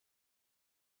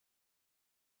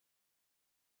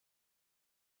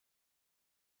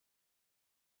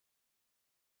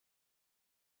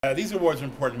These awards are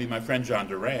important to me. My friend John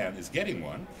Duran is getting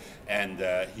one, and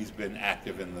he's been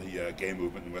active in the gay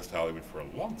movement in West Hollywood for a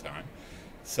long time.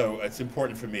 So it's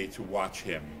important for me to watch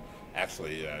him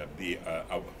actually be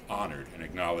honored and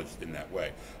acknowledged in that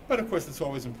way. But of course, it's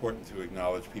always important to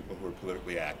acknowledge people who are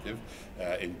politically active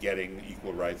in getting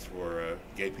equal rights for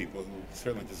gay people who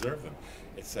certainly deserve them.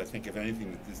 It's, I think, if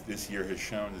anything that this year has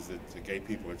shown is that gay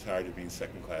people are tired of being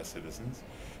second-class citizens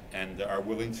and are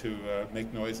willing to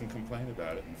make noise and complain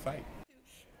about it and fight.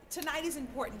 Tonight is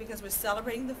important because we're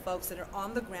celebrating the folks that are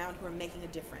on the ground who are making a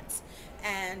difference.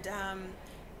 And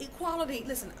equality,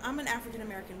 listen, I'm an African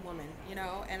American woman, you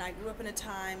know, and I grew up in a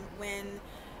time when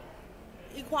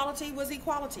equality was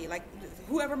equality. Like,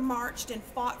 whoever marched and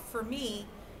fought for me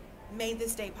made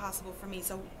this day possible for me.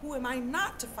 So who am I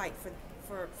not to fight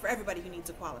for everybody who needs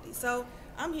equality? So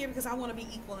I'm here because I want to be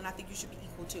equal, and I think you should be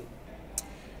equal too.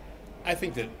 I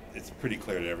think that it's pretty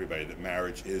clear to everybody that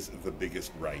marriage is the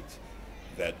biggest right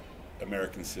that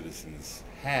American citizens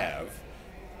have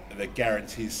that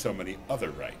guarantees so many other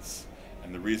rights.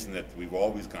 And the reason that we've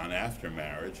always gone after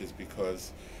marriage is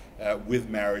because with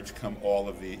marriage come all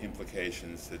of the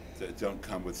implications that don't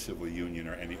come with civil union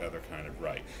or any other kind of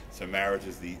right. So marriage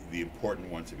is the important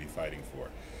one to be fighting for.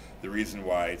 The reason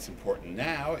why it's important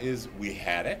now is we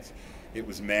had it. It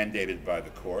was mandated by the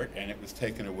court, and it was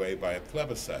taken away by a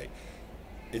plebiscite.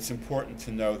 It's important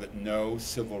to know that no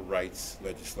civil rights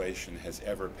legislation has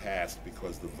ever passed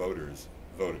because the voters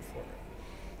voted for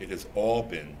it. It has all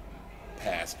been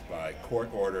passed by court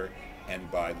order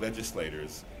and by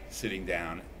legislators sitting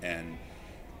down and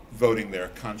voting their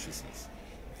consciences.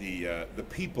 The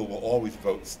people will always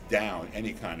vote down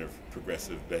any kind of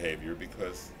progressive behavior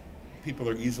because people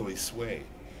are easily swayed.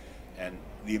 And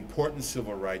the important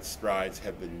civil rights strides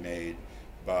have been made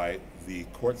by the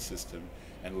court system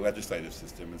and the legislative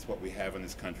system. It's what we have in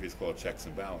this country. It's called checks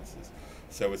and balances.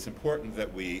 So it's important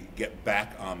that we get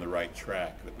back on the right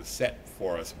track that was set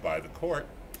for us by the court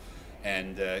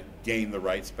and gain the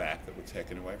rights back that were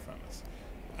taken away from us.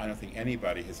 I don't think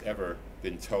anybody has ever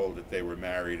been told that they were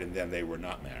married and then they were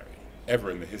not married, ever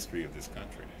in the history of this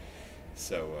country.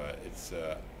 So it's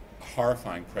a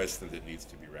horrifying precedent that needs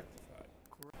to be rectified.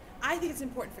 I think it's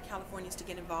important for Californians to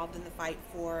get involved in the fight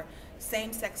for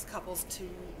same-sex couples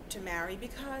to marry,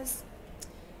 because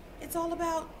it's all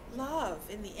about love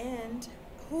in the end.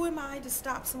 Who am I to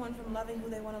stop someone from loving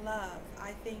who they want to love?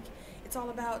 I think it's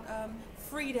all about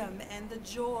freedom and the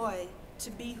joy to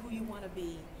be who you want to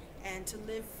be and to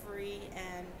live free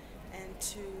and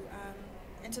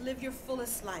to live your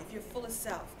fullest life, your fullest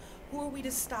self. Who are we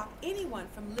to stop anyone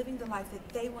from living the life that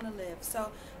they want to live?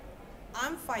 So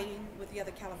I'm fighting with the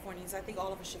other Californians. I think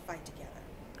all of us should fight together.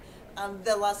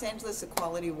 The Los Angeles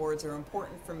Equality Awards are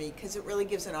important for me because it really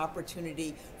gives an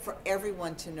opportunity for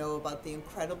everyone to know about the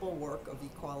incredible work of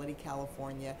Equality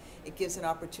California. It gives an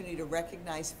opportunity to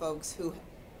recognize folks who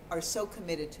are so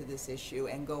committed to this issue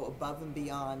and go above and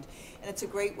beyond. And it's a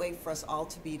great way for us all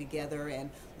to be together and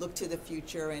look to the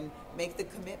future and make the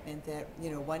commitment that, you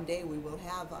know, one day we will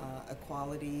have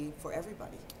equality for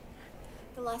everybody.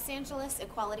 The Los Angeles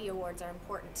Equality Awards are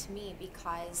important to me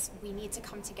because we need to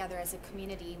come together as a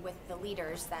community with the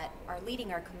leaders that are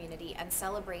leading our community and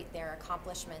celebrate their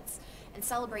accomplishments and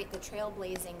celebrate the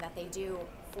trailblazing that they do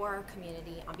for our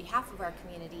community, on behalf of our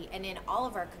community, and in all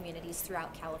of our communities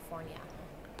throughout California.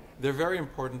 They're very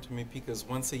important to me because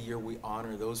once a year we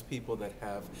honor those people that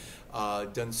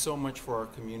have done so much for our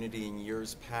community in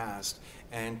years past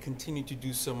and continue to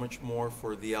do so much more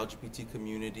for the LGBT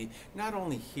community, not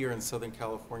only here in Southern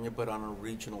California, but on a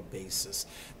regional basis.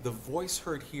 The voice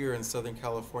heard here in Southern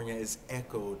California is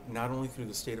echoed not only through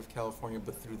the state of California,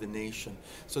 but through the nation.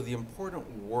 So the important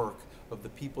work of the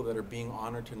people that are being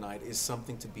honored tonight is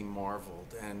something to be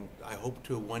marveled, and I hope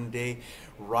to one day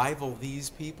rival these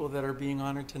people that are being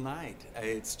honored tonight.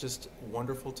 It's just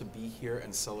wonderful to be here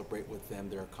and celebrate with them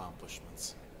their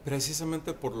accomplishments.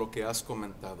 Precisamente por lo que has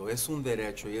comentado, es un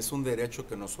derecho y es un derecho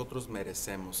que nosotros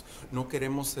merecemos. No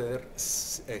queremos ser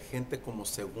gente como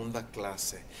segunda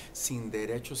clase, sin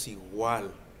derechos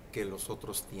igual que los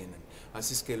otros tienen.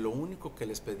 Así es que lo único que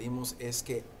les pedimos es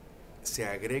que se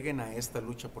agreguen a esta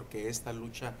lucha, porque esta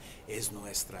lucha es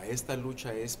nuestra, esta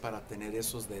lucha es para tener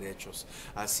esos derechos.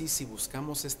 Así, si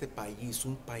buscamos este país,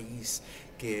 un país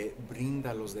que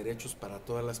brinda los derechos para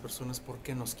todas las personas, ¿por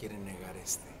qué nos quieren negar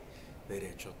este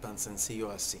derecho? Tan sencillo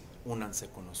así, únanse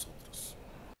con nosotros.